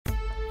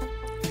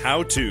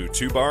How to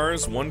 2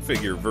 bars, 1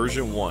 figure,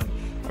 version 1.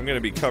 I'm going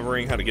to be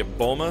covering how to get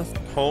Bulma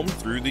home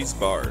through these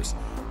bars.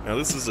 Now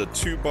this is a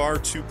 2 bar,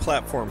 2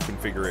 platform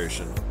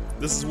configuration.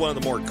 This is one of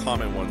the more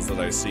common ones that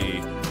I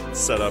see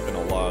set up in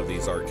a lot of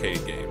these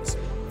arcade games.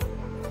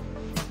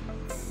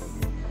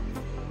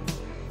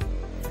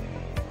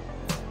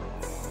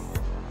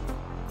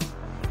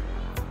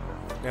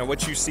 Now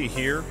what you see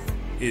here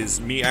is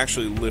me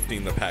actually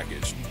lifting the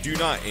package. Do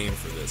not aim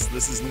for this.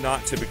 This is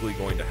not typically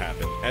going to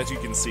happen. As you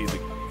can see, the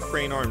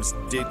crane arms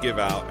did give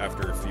out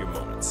after a few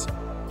moments.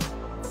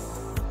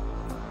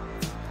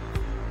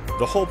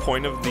 The whole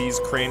point of these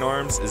crane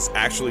arms is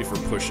actually for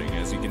pushing.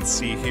 As you can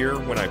see here,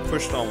 when I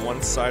pushed on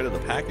one side of the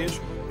package,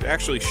 it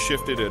actually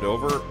shifted it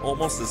over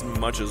almost as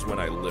much as when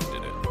I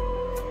lifted it.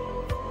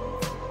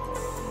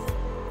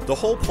 The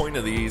whole point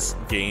of these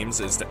games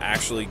is to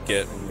actually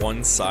get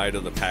one side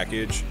of the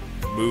package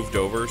moved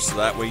over, so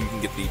that way you can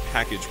get the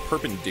package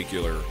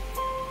perpendicular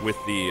with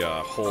the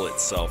hole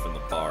itself in the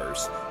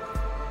bars.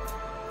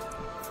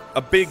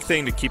 A big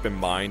thing to keep in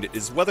mind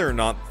is whether or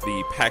not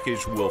the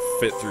package will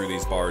fit through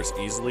these bars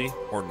easily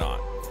or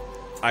not.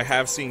 I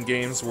have seen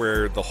games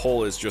where the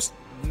hole is just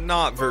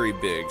not very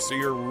big, so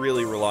you're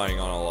really relying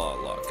on a lot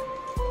of luck.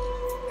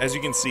 As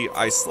you can see,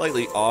 I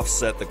slightly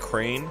offset the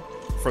crane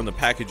from the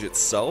package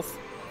itself,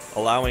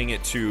 allowing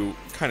it to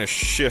kind of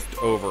shift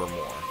over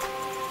more.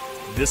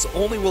 This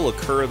only will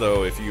occur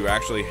though if you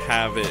actually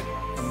have it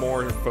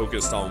more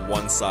focused on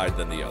one side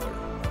than the other.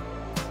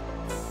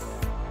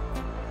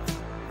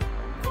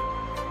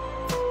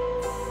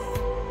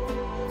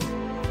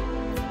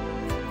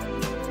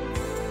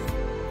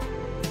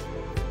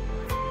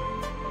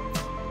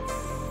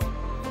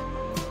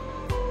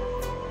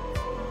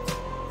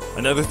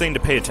 Another thing to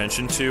pay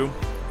attention to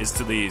is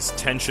to these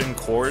tension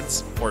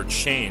cords or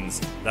chains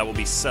that will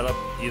be set up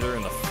either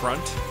in the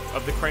front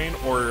of the crane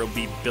or it'll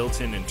be built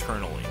in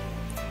internally.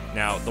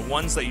 Now, the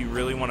ones that you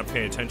really want to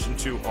pay attention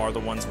to are the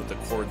ones with the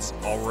cords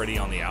already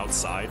on the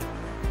outside.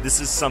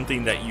 This is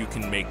something that you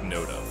can make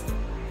note of.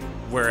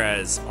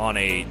 Whereas on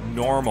a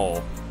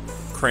normal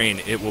crane,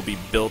 it will be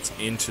built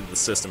into the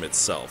system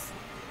itself.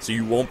 So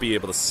you won't be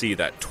able to see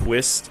that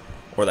twist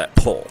or that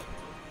pull.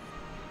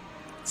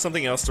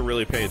 Something else to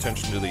really pay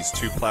attention to these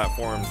 2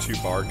 platform, 2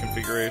 bar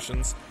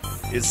configurations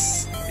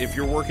is if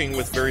you're working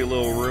with very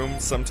little room,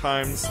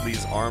 sometimes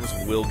these arms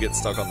will get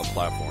stuck on the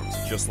platforms,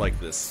 just like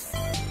this.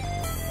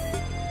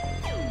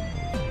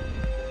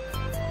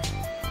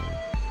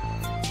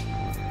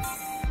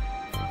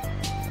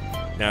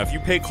 Now, if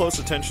you pay close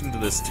attention to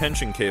this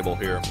tension cable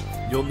here,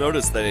 you'll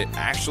notice that it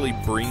actually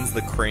brings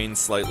the crane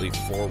slightly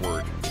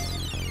forward.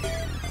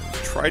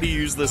 Try to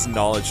use this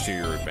knowledge to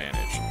your advantage.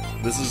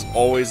 This is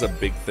always a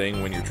big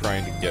thing when you're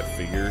trying to get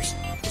figures,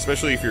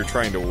 especially if you're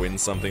trying to win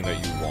something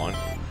that you want.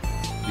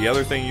 The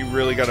other thing you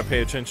really got to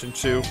pay attention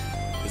to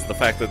is the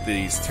fact that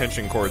these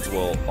tension cords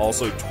will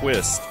also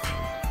twist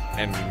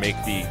and make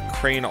the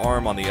crane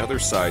arm on the other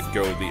side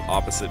go the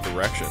opposite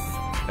direction.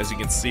 As you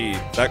can see,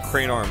 that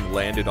crane arm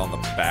landed on the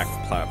back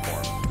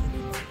platform.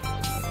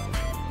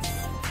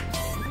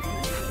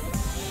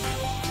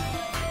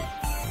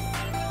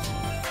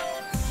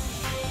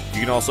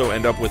 You can also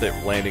end up with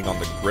it landing on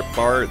the grip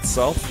bar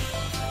itself,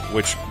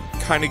 which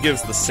kind of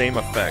gives the same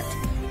effect.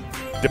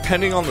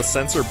 Depending on the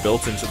sensor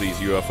built into these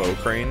UFO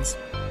cranes,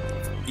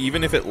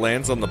 even if it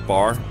lands on the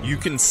bar, you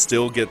can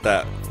still get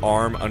that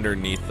arm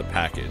underneath the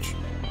package.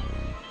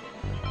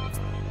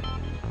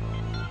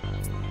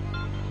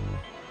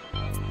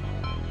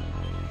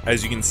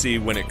 As you can see,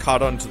 when it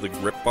caught onto the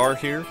grip bar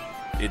here,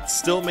 it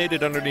still made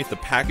it underneath the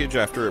package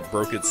after it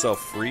broke itself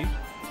free,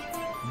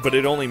 but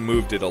it only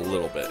moved it a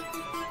little bit,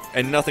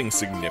 and nothing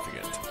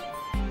significant.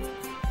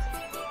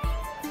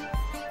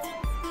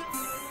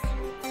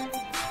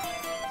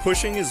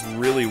 Pushing is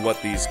really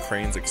what these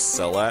cranes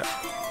excel at.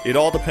 It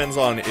all depends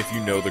on if you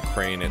know the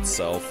crane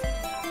itself.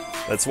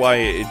 That's why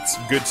it's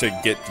good to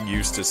get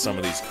used to some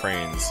of these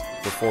cranes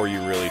before you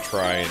really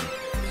try and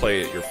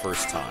play it your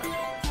first time.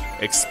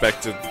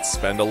 Expect to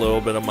spend a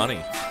little bit of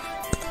money.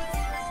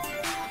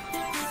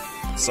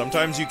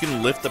 Sometimes you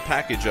can lift the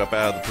package up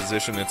out of the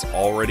position it's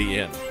already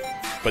in,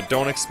 but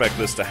don't expect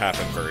this to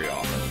happen very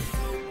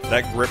often.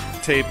 That grip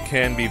tape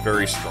can be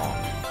very strong.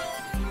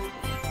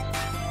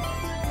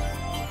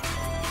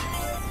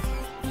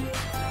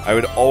 I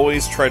would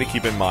always try to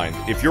keep in mind,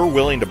 if you're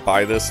willing to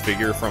buy this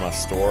figure from a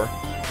store,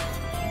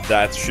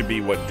 that should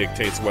be what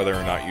dictates whether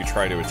or not you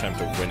try to attempt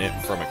to win it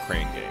from a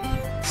crane game.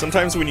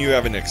 Sometimes when you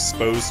have an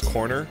exposed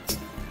corner,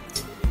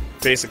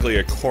 basically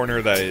a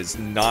corner that is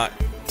not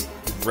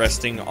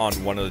resting on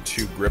one of the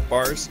 2 grip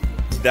bars,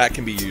 that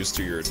can be used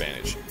to your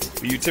advantage.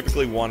 But you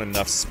typically want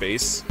enough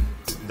space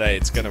that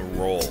it's going to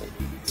roll,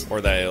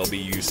 or that it'll be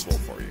useful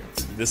for you.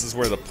 This is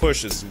where the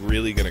push is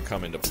really going to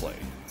come into play.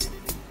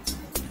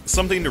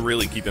 Something to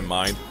really keep in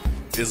mind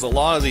is a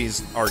lot of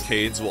these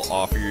arcades will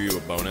offer you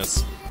a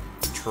bonus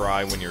to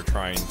try when you're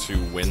trying to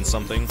win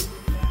something.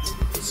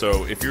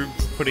 So if you're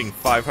putting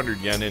 500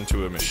 yen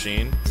into a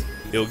machine,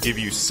 it'll give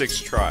you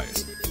 6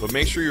 tries. but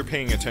make sure you're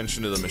paying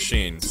attention to the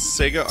machine.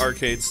 Sega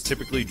arcades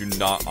typically do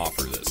not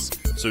offer this,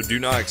 so do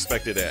not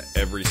expect it at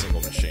every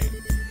single machine.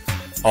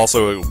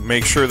 Also,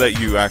 make sure that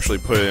you actually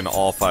put in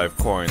all 5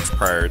 coins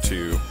prior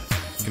to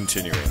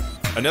continuing.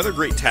 Another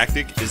great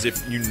tactic is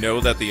if you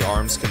know that the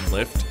arms can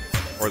lift,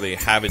 or they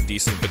have a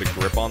decent bit of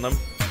grip on them,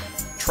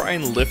 try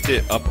and lift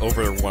it up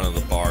over one of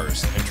the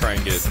bars and try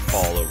and get it to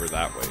fall over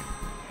that way.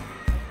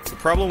 The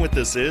problem with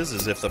this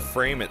is if the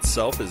frame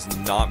itself is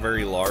not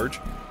very large,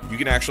 you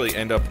can actually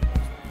end up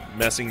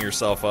messing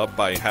yourself up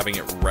by having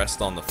it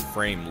rest on the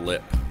frame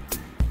lip,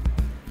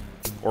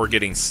 or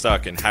getting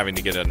stuck and having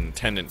to get an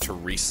attendant to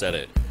reset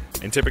it.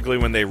 And typically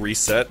when they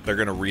reset, they're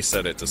going to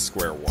reset it to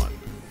square one.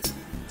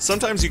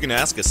 Sometimes you can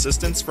ask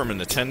assistance from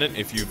an attendant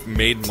if you've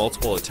made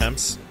multiple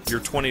attempts. You're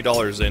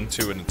 $20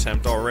 into an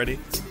attempt already.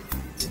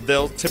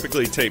 They'll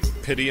typically take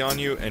pity on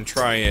you and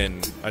try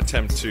and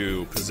attempt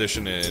to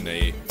position it in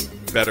a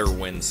better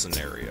win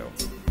scenario.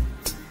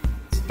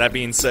 That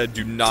being said,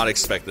 do not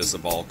expect this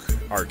of all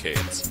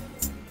arcades.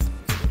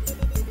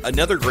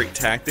 Another great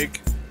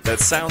tactic that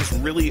sounds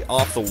really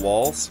off the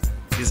walls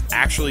is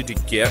actually to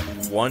get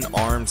one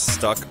arm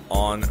stuck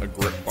on a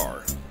grip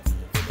bar.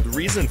 The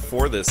reason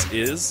for this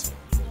is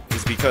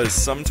because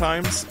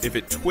sometimes if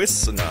it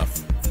twists enough,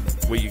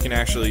 what you can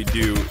actually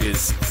do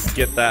is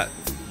get that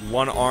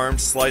one arm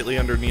slightly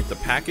underneath the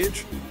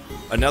package.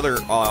 Another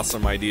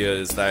awesome idea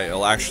is that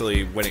it'll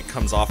actually, when it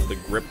comes off the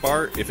grip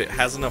bar, if it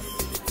has enough,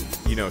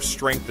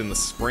 strength in the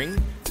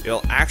spring,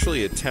 it'll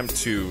actually attempt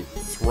to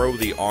throw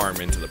the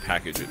arm into the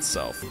package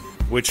itself,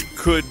 which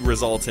could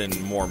result in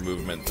more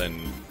movement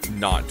than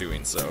not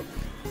doing so.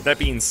 That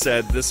being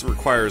said, this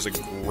requires a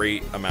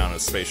great amount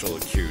of spatial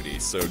acuity,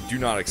 so do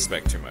not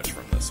expect too much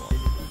from this one.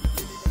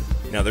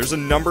 Now, there's a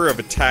number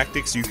of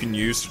tactics you can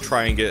use to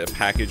try and get a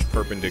package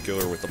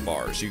perpendicular with the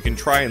bars. You can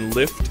try and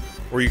lift,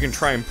 or you can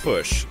try and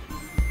push.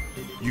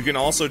 You can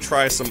also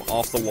try some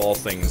off-the-wall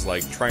things,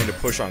 like trying to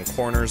push on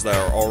corners that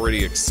are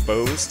already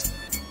exposed,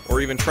 or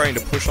even trying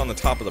to push on the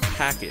top of the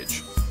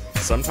package.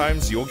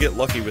 Sometimes you'll get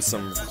lucky with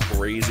some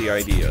crazy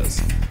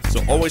ideas,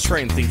 so always try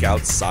and think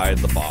outside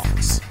the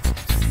box.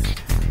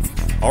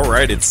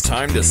 Alright, it's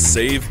time to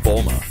save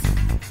Bulma.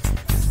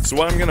 So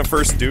what I'm going to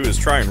first do is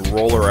try and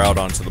roll her out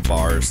onto the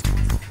bars.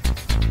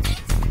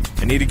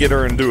 I need to get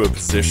her into a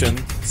position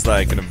so that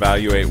I can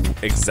evaluate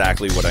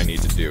exactly what I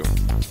need to do.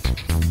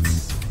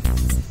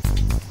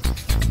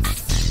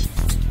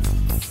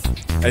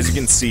 As you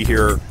can see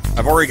here,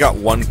 I've already got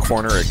one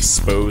corner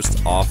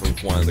exposed off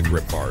of one of the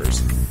grip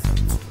bars.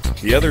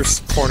 The other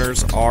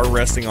corners are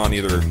resting on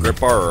either a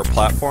grip bar or a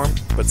platform,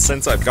 but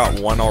since I've got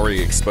one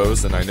already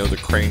exposed and I know the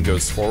crane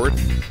goes forward,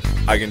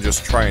 I can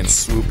just try and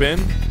swoop in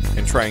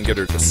and try and get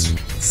her to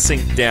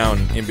sink down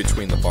in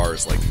between the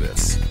bars like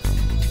this.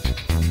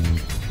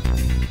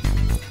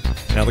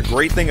 Now the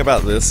great thing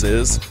about this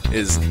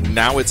is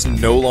now it's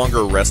no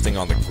longer resting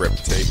on the grip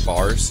tape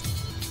bars.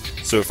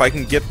 So if I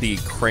can get the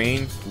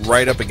crane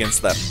right up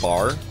against that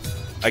bar,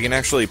 I can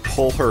actually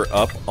pull her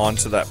up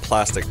onto that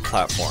plastic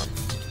platform.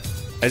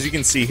 As you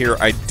can see here,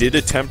 I did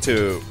attempt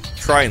to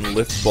try and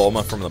lift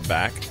Bulma from the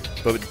back,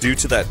 but due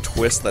to that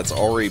twist that's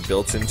already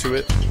built into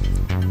it,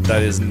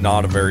 that is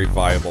not a very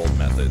viable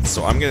method.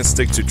 So I'm going to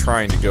stick to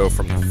trying to go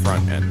from the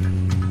front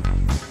end.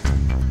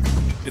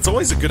 It's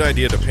always a good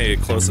idea to pay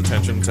close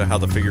attention to how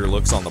the figure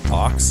looks on the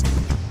box,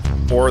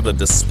 or the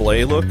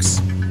display looks.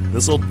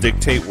 This will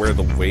dictate where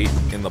the weight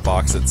in the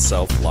box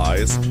itself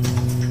lies.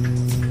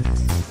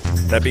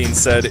 That being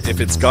said, if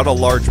it's got a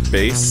large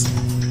base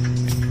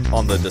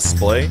on the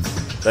display,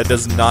 that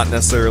does not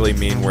necessarily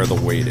mean where the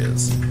weight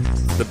is.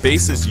 The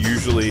base is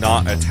usually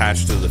not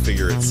attached to the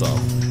figure itself.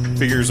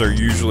 Figures are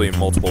usually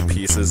multiple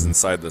pieces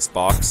inside this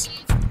box,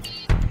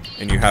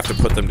 and you have to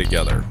put them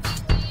together.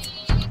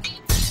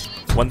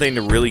 One thing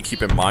to really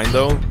keep in mind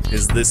though,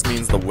 is this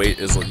means the weight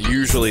is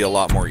usually a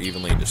lot more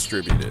evenly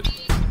distributed,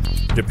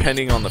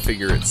 depending on the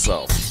figure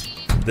itself.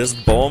 This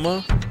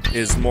Bulma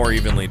is more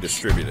evenly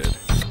distributed,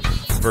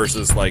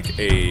 versus like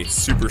a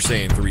Super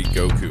Saiyan 3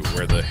 Goku,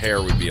 where the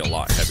hair would be a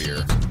lot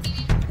heavier.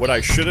 What I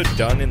should have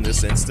done in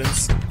this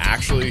instance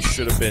actually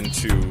should have been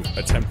to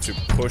attempt to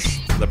push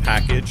the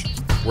package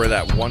where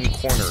that one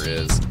corner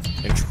is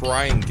and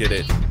try and get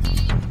it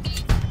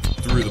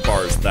through the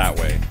bars that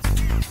way.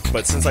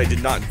 But since I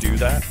did not do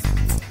that,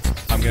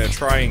 I'm going to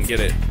try and get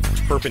it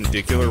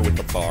perpendicular with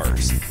the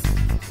bars.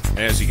 And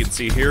as you can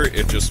see here,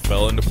 it just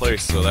fell into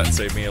place, so that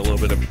saved me a little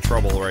bit of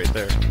trouble right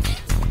there.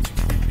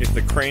 If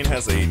the crane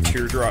has a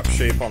teardrop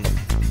shape on the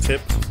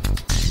tip,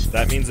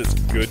 that means it's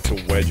good to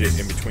wedge it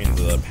in between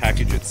the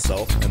package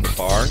itself and the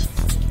bar.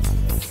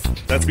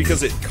 That's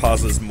because it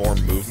causes more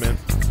movement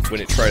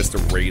when it tries to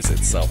raise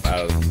itself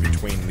out of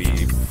between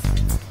the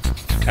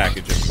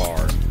package and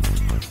bar.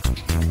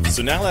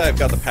 So now that I've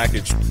got the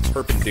package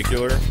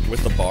perpendicular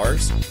with the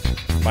bars,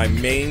 my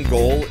main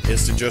goal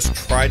is to just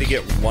try to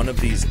get one of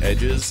these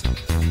edges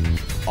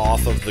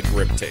off of the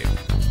grip tape.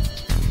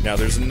 Now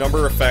there's a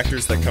number of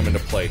factors that come into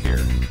play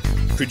here.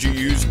 Could you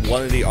use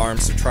one of the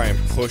arms to try and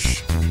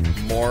push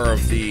more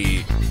of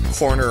the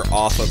corner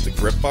off of the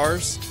grip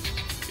bars?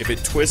 If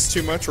it twists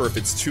too much or if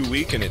it's too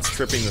weak and it's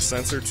tripping the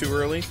sensor too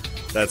early,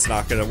 that's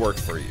not going to work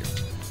for you.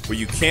 What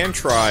you can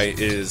try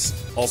is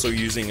also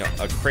using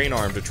a crane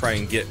arm to try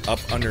and get up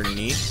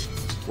underneath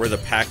where the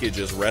package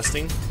is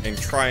resting and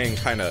try and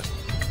kind of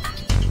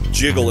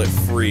jiggle it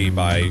free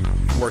by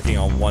working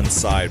on one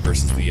side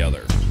versus the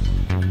other.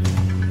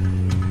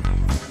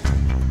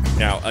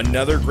 Now,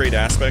 another great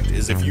aspect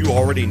is if you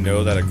already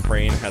know that a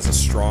crane has a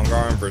strong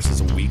arm versus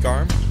a weak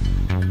arm,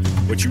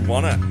 what you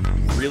want to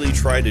really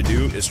try to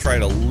do is try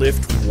to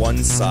lift one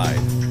side.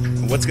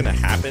 And what's going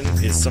to happen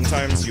is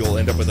sometimes you'll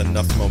end up with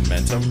enough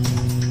momentum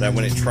that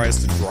when it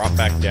tries to drop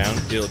back down,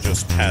 it'll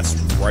just pass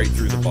right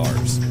through the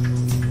bars.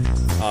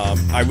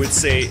 I would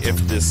say if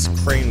this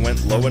crane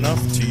went low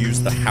enough to use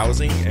the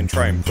housing and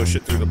try and push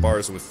it through the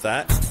bars with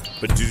that,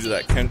 but due to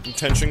that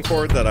tension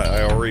cord that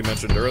I already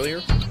mentioned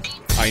earlier,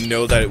 I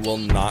know that it will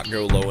not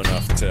go low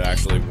enough to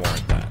actually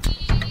warrant that.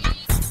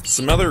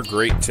 Some other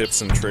great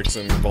tips and tricks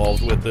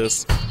involved with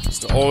this is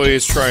to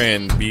always try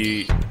and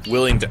be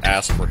willing to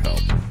ask for help.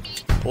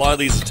 A lot of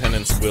these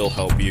attendants will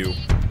help you.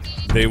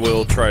 They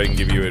will try and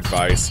give you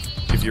advice.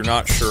 If you're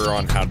not sure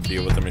on how to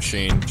deal with the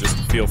machine, just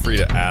feel free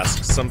to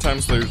ask.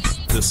 Sometimes there's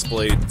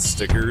displayed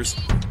stickers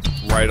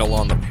right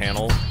along the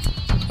panel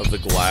of the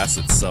glass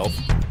itself,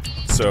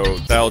 so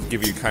that'll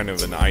give you kind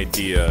of an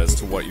idea as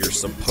to what you're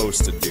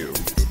supposed to do.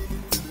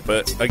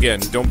 But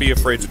again, don't be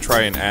afraid to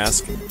try and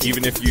ask.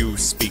 Even if you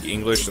speak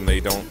English and they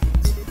don't,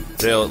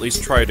 they'll at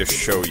least try to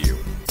show you.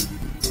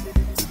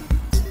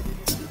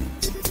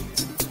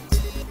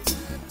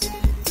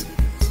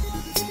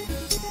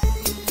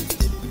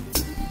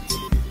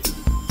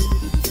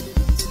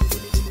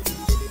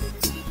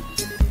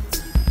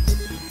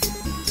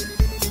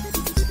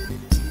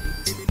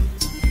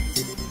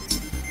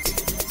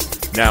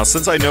 Now,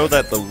 since I know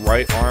that the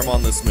right arm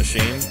on this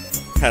machine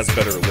has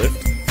better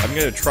lift, I'm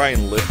going to try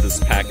and lift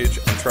this package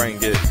and try and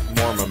get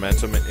more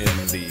momentum in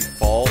the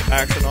fall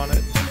action on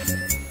it.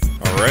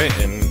 Alright,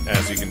 and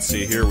as you can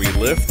see here, we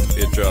lift,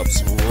 it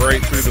drops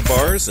right through the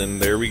bars,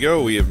 and there we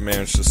go, we have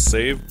managed to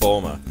save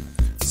Bulma.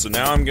 So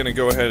now I'm going to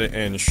go ahead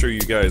and show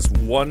you guys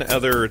one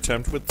other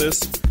attempt with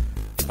this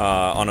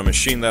on a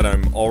machine that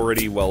I'm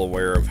already well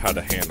aware of how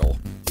to handle.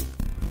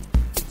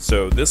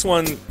 So this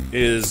one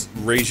is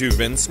Reiju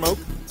Vinsmoke.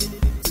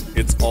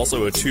 It's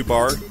also a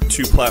 2-bar,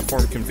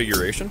 2-platform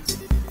configuration.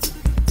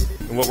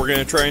 And what we're going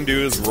to try and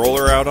do is roll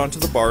her out onto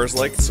the bars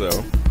like so.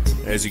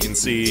 As you can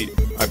see,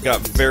 I've got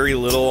very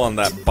little on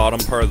that bottom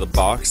part of the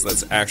box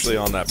that's actually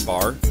on that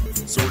bar.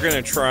 So we're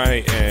going to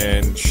try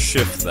and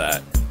shift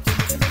that.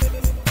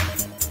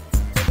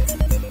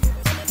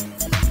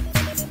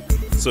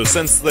 So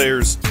since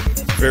there's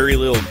very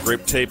little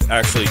grip tape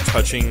actually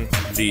touching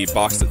the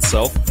box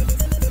itself,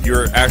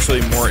 you're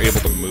actually more able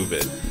to move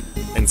it.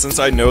 And since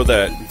I know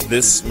that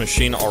this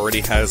machine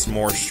already has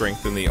more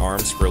strength in the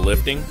arms for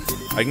lifting,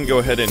 I can go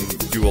ahead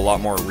and do a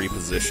lot more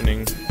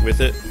repositioning with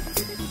it.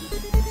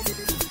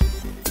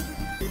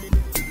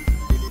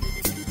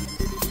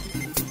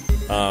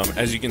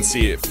 As you can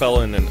see, it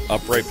fell in an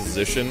upright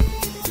position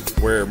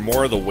where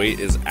more of the weight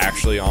is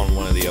actually on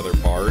one of the other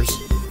bars.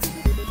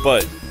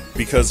 But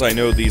because I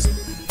know these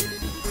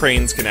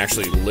cranes can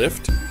actually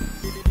lift,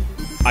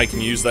 I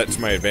can use that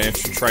to my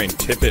advantage to try and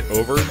tip it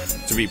over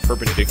to be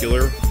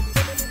perpendicular.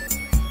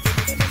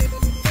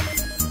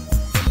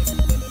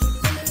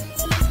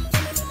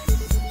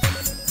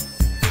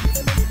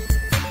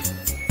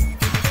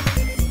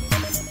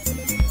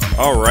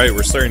 Alright,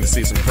 we're starting to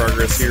see some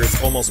progress here.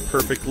 It's almost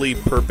perfectly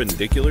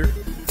perpendicular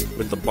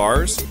with the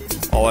bars.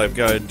 All I've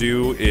got to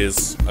do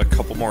is a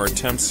couple more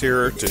attempts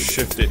here to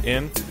shift it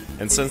in.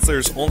 And since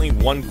there's only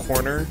one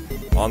corner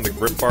on the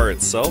grip bar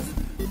itself,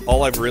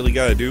 all I've really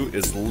got to do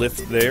is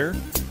lift there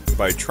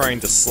by trying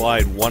to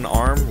slide one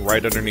arm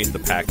right underneath the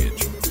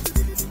package.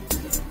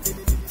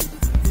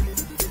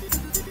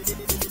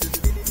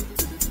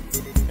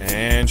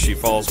 And she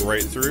falls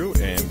right through,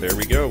 and there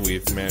we go.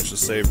 We've managed to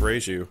save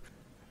Reiju.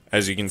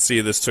 As you can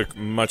see, this took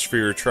much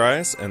fewer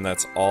tries, and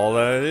that's all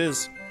that it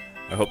is.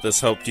 I hope this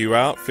helped you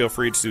out. Feel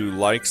free to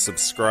like,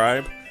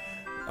 subscribe.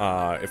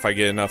 If I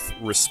get enough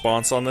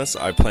response on this,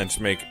 I plan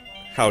to make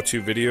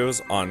how-to videos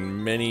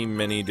on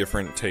many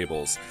different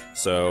tables.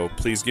 So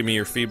please give me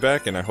your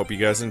feedback, and I hope you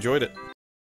guys enjoyed it.